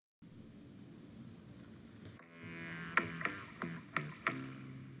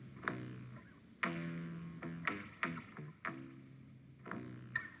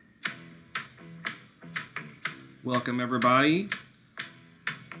Welcome, everybody,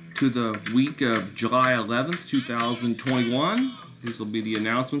 to the week of July 11th, 2021. These will be the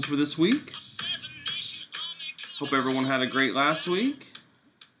announcements for this week. Hope everyone had a great last week.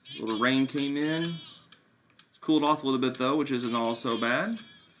 A little rain came in. It's cooled off a little bit, though, which isn't all so bad.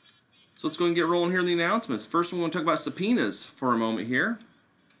 So let's go and get rolling here in the announcements. First, we want to talk about subpoenas for a moment here.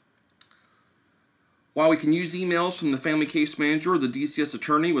 While we can use emails from the family case manager or the DCS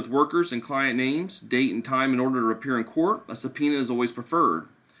attorney with workers and client names, date, and time in order to appear in court, a subpoena is always preferred.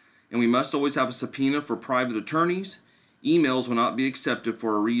 And we must always have a subpoena for private attorneys. Emails will not be accepted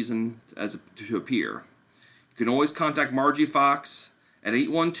for a reason to appear. You can always contact Margie Fox at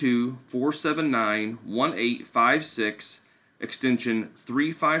 812-479-1856, extension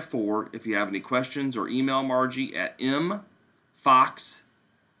 354, if you have any questions, or email Margie at mfox@ihbs.us.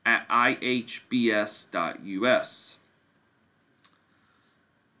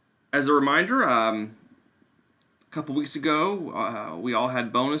 As a reminder, a couple weeks ago, we all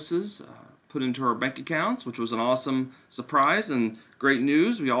had bonuses put into our bank accounts, which was an awesome surprise and great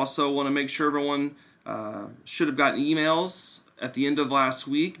news. We also want to make sure everyone should have gotten emails at the end of last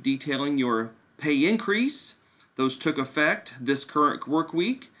week detailing your pay increase. Those took effect this current work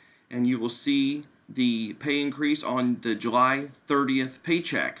week, and you will see the pay increase on the July 30th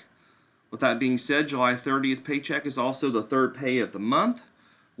paycheck. With that being said, July 30th paycheck is also the third pay of the month,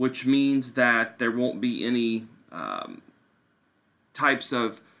 which means that there won't be any types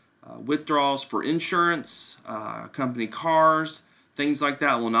of withdrawals for insurance, company cars, things like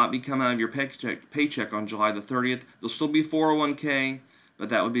that will not be coming out of your paycheck on July the 30th. There'll still be 401k, but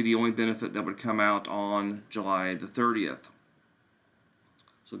that would be the only benefit that would come out on July the 30th.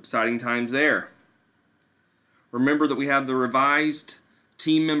 So exciting times there. Remember that we have the revised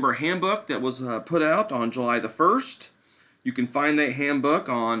team member handbook that was put out on July the 1st. You can find that handbook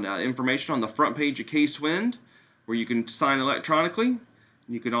on information on the front page of Casewind, where you can sign electronically.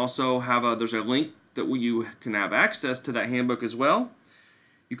 You can also have there's a link that you can have access to that handbook as well.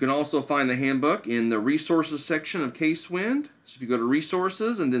 You can also find the handbook in the resources section of Casewind. So if you go to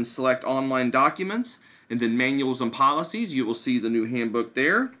resources and then select online documents and then manuals and policies, you will see the new handbook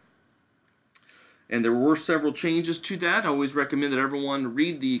there. And there were several changes to that. I always recommend that everyone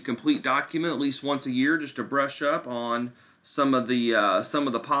read the complete document at least once a year, just to brush up on some of the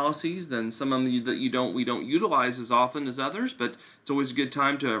policies. Then some of them that we don't utilize as often as others, but it's always a good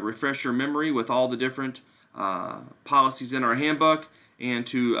time to refresh your memory with all the different policies in our handbook and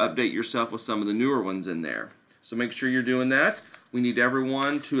to update yourself with some of the newer ones in there. So make sure you're doing that. We need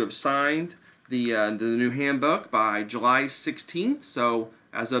everyone to have signed the new handbook by July 16th. So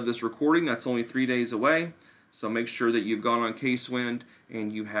as of this recording, that's only 3 days away. So make sure that you've gone on Casewind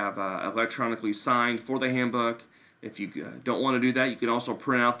and you have electronically signed for the handbook. If you don't want to do that, you can also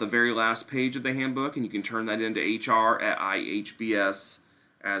print out the very last page of the handbook and you can turn that into HR@IHBS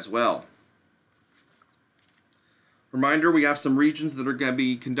as well. Reminder, we have some regions that are going to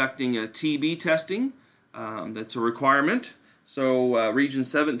be conducting a TB testing. That's a requirement. So Region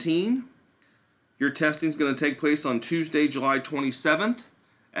 17, your testing is going to take place on Tuesday, July 27th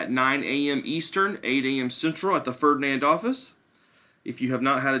at 9 a.m. Eastern, 8 a.m. Central at the Ferdinand office. If you have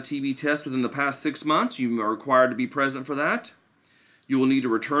not had a TB test within the past 6 months, you are required to be present for that. You will need to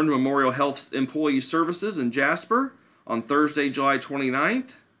return to Memorial Health Employee Services in Jasper on Thursday, July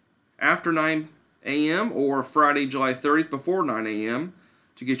 29th after 9 a.m. or Friday, July 30th before 9 a.m.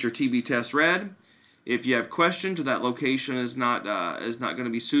 to get your TB test read. If you have questions or that location is not going to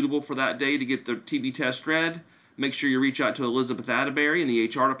be suitable for that day to get the TB test read, make sure you reach out to Elizabeth Atterbury in the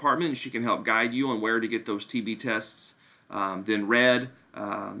HR department, and she can help guide you on where to get those TB tests then read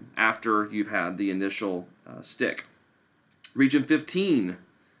after you've had the initial stick. Region 15,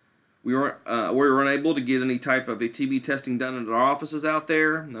 we were unable to get any type of a TB testing done in our offices out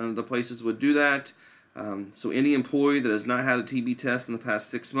there. None of the places would do that. So any employee that has not had a TB test in the past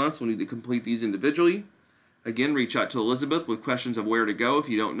 6 months will need to complete these individually. Again, reach out to Elizabeth with questions of where to go if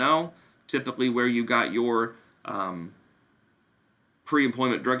you don't know. Typically where you got your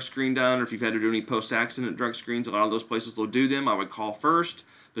pre-employment drug screen done, or if you've had to do any post-accident drug screens, a lot of those places will do them. I would call first.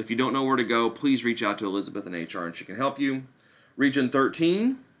 But if you don't know where to go, please reach out to Elizabeth in HR and she can help you. Region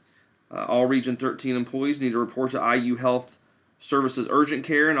 13, all Region 13 employees need to report to IU Health Services Urgent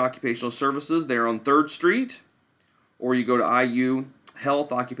Care and Occupational Services. They're on 3rd Street. Or you go to IU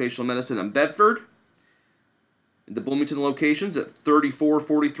Health Occupational Medicine in Bedford. The Bloomington location's at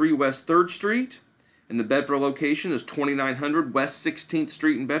 3443 West 3rd Street. And the Bedford location is 2900 West 16th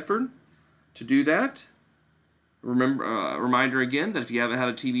Street in Bedford. To do that, reminder again that if you haven't had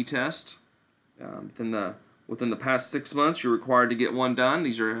a TB test within the past 6 months, you're required to get one done.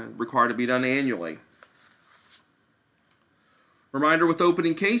 These are required to be done annually. Reminder with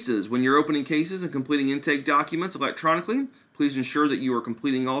opening cases. When you're opening cases and completing intake documents electronically, please ensure that you are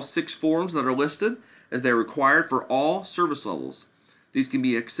completing all 6 forms that are listed as they are required for all service levels. These can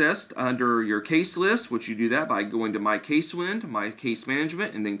be accessed under your case list, which you do that by going to My CaseWind, My Case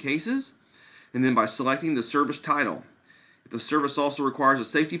Management, and then Cases, and then by selecting the service title. If the service also requires a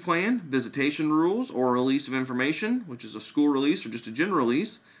safety plan, visitation rules, or a release of information, which is a school release or just a general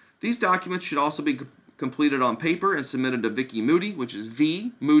release, these documents should also be completed on paper and submitted to Vicky Moody, which is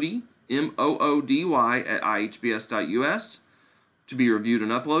V Moody, Moody at ihbs.us, to be reviewed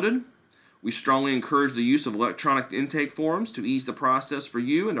and uploaded. We strongly encourage the use of electronic intake forms to ease the process for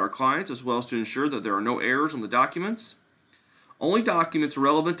you and our clients, as well as to ensure that there are no errors on the documents. Only documents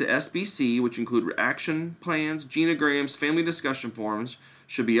relevant to SBC, which include action plans, genograms, family discussion forms,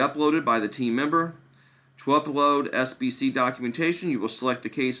 should be uploaded by the team member. To upload SBC documentation, you will select the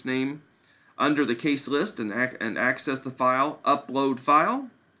case name under the case list and access the file Upload File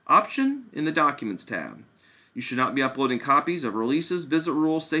option in the Documents tab. You should not be uploading copies of releases, visit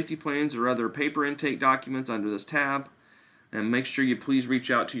rules, safety plans, or other paper intake documents under this tab. And make sure you please reach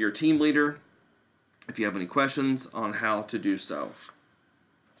out to your team leader if you have any questions on how to do so.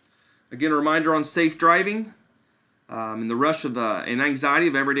 Again, a reminder on safe driving. In the rush of and anxiety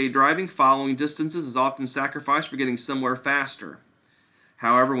of everyday driving, following distances is often sacrificed for getting somewhere faster.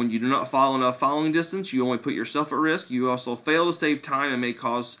 However, when you do not follow enough following distance, you only put yourself at risk. You also fail to save time and may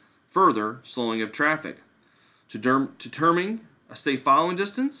cause further slowing of traffic. To determine a safe following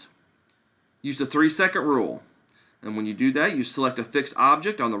distance, use the 3-second rule. And when you do that, you select a fixed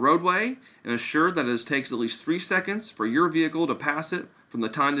object on the roadway and assure that it takes at least 3 seconds for your vehicle to pass it from the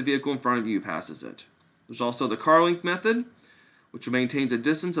time the vehicle in front of you passes it. There's also the car length method, which maintains a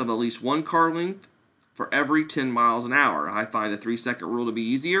distance of at least 1 car length for every 10 miles an hour. I find the 3-second rule to be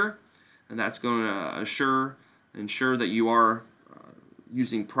easier, and that's going to ensure that you are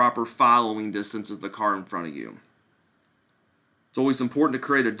using proper following distance of the car in front of you. It's always important to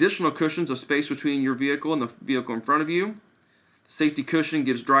create additional cushions of space between your vehicle and the vehicle in front of you. The safety cushion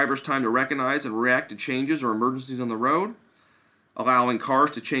gives drivers time to recognize and react to changes or emergencies on the road, allowing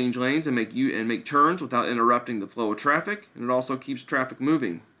cars to change lanes and make turns without interrupting the flow of traffic, and it also keeps traffic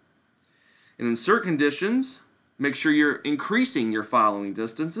moving. And in certain conditions, make sure you're increasing your following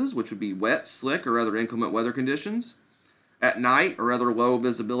distances, which would be wet, slick, or other inclement weather conditions, at night or other low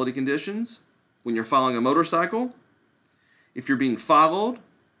visibility conditions, when you're following a motorcycle. If you're being followed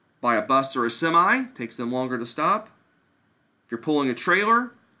by a bus or a semi, it takes them longer to stop. If you're pulling a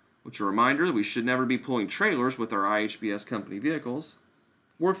trailer, which is a reminder that we should never be pulling trailers with our IHBS company vehicles,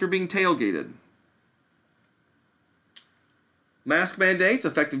 or if you're being tailgated. Mask mandates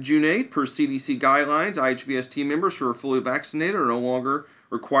effective June 8th per CDC guidelines. IHBS team members who are fully vaccinated are no longer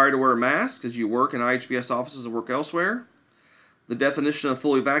required to wear masks as you work in IHBS offices and work elsewhere. The definition of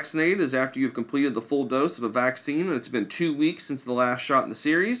fully vaccinated is after you've completed the full dose of a vaccine and it's been 2 weeks since the last shot in the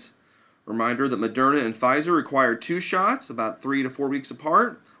series. Reminder that Moderna and Pfizer require 2 shots about 3 to 4 weeks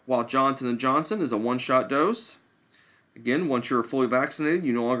apart, while Johnson & Johnson is a 1-shot dose. Again, once you're fully vaccinated,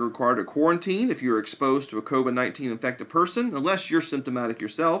 you're no longer required to quarantine if you're exposed to a COVID-19 infected person, unless you're symptomatic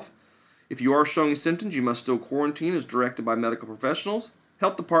yourself. If you are showing symptoms, you must still quarantine as directed by medical professionals,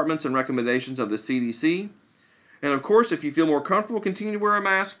 health departments, and recommendations of the CDC. And of course, if you feel more comfortable continuing to wear a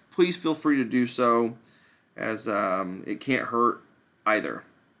mask, please feel free to do so, as it can't hurt either.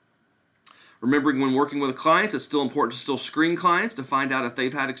 Remembering when working with clients, it's still important to still screen clients to find out if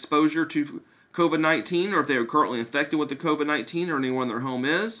they've had exposure to COVID-19 or if they are currently infected with the COVID-19 or anyone in their home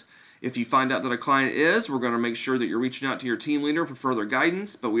is. If you find out that a client is, we're going to make sure that you're reaching out to your team leader for further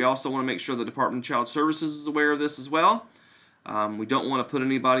guidance, but we also want to make sure the Department of Child Services is aware of this as well. We don't want to put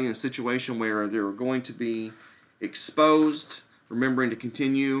anybody in a situation where they're going to be exposed. Remembering to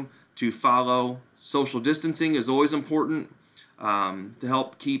continue to follow social distancing is always important to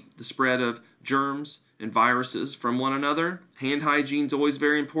help keep the spread of germs and viruses from one another. Hand hygiene is always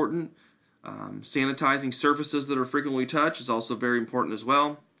very important. Sanitizing surfaces that are frequently touched is also very important as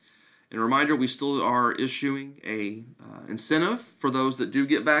well. And a reminder, we still are issuing a incentive for those that do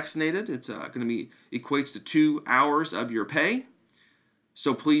get vaccinated. It's going to be equates to 2 hours of your pay.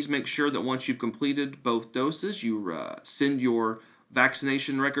 So please make sure that once you've completed both doses, you send your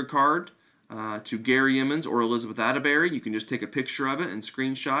vaccination record card to Gary Emmons or Elizabeth Atterbury. You can just take a picture of it and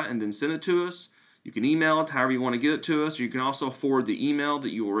screenshot and then send it to us. You can email it however you want to get it to us. Or you can also forward the email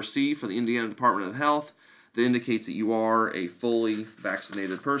that you will receive from the Indiana Department of Health that indicates that you are a fully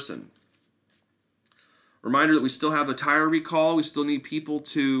vaccinated person. Reminder that we still have a tire recall. We still need people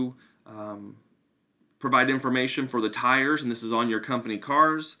to provide information for the tires, and this is on your company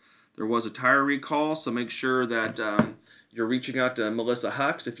cars. There was a tire recall, so make sure that You're reaching out to Melissa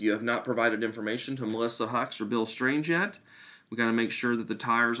Hux. If you have not provided information to Melissa Hux or Bill Strange yet, we got to make sure that the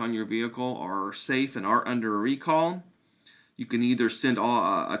tires on your vehicle are safe and aren't under a recall. You can either send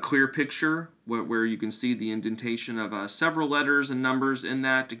a clear picture where you can see the indentation of several letters and numbers in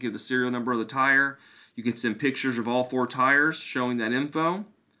that to give the serial number of the tire. You can send pictures of all 4 tires showing that info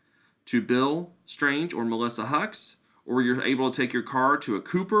to Bill Strange or Melissa Hux, or you're able to take your car to a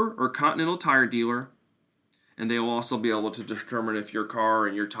Cooper or Continental Tire dealer, and they will also be able to determine if your car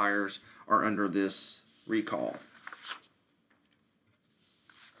and your tires are under this recall.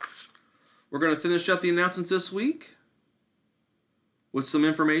 We're going to finish up the announcements this week with some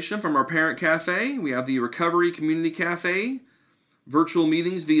information from our parent cafe. We have the Recovery Community Cafe, virtual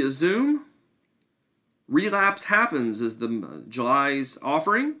meetings via Zoom. Relapse Happens is the July's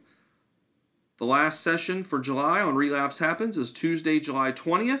offering. The last session for July on Relapse Happens is Tuesday, July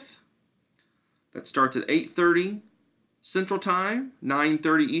 20th. That starts at 8:30 Central Time,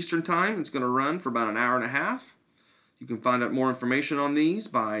 9:30 Eastern Time. It's going to run for about an hour and a half. You can find out more information on these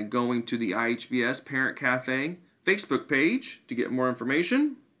by going to the IHBS Parent Cafe Facebook page to get more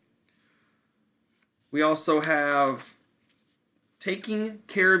information. We also have Taking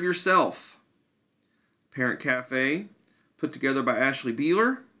Care of Yourself Parent Cafe, put together by Ashley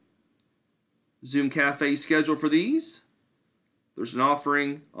Beeler. Zoom Cafe schedule for these. There's an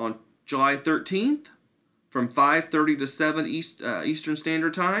offering on July 13th from 5:30 to 7 Eastern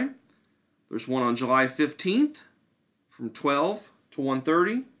Standard Time. There's one on July 15th from 12 to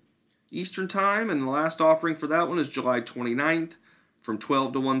 1:30 Eastern Time. And the last offering for that one is July 29th from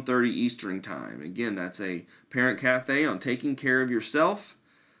 12 to 1:30 Eastern Time. Again, that's a parent cafe on taking care of yourself.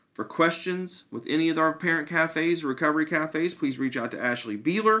 For questions with any of our parent cafes or recovery cafes, please reach out to Ashley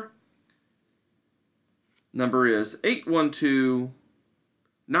Beeler. Number is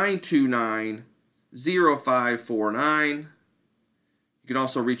 812-929-0549. You can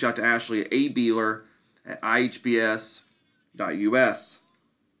also reach out to Ashley A. Beeler at ihbs.us.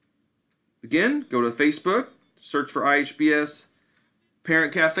 Again, go to Facebook, search for IHBS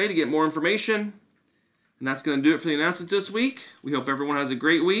Parent Cafe to get more information. And that's going to do it for the announcements this week. We hope everyone has a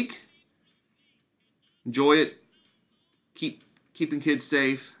great week. Enjoy it. Keeping kids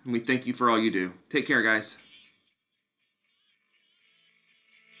safe. And we thank you for all you do. Take care, guys.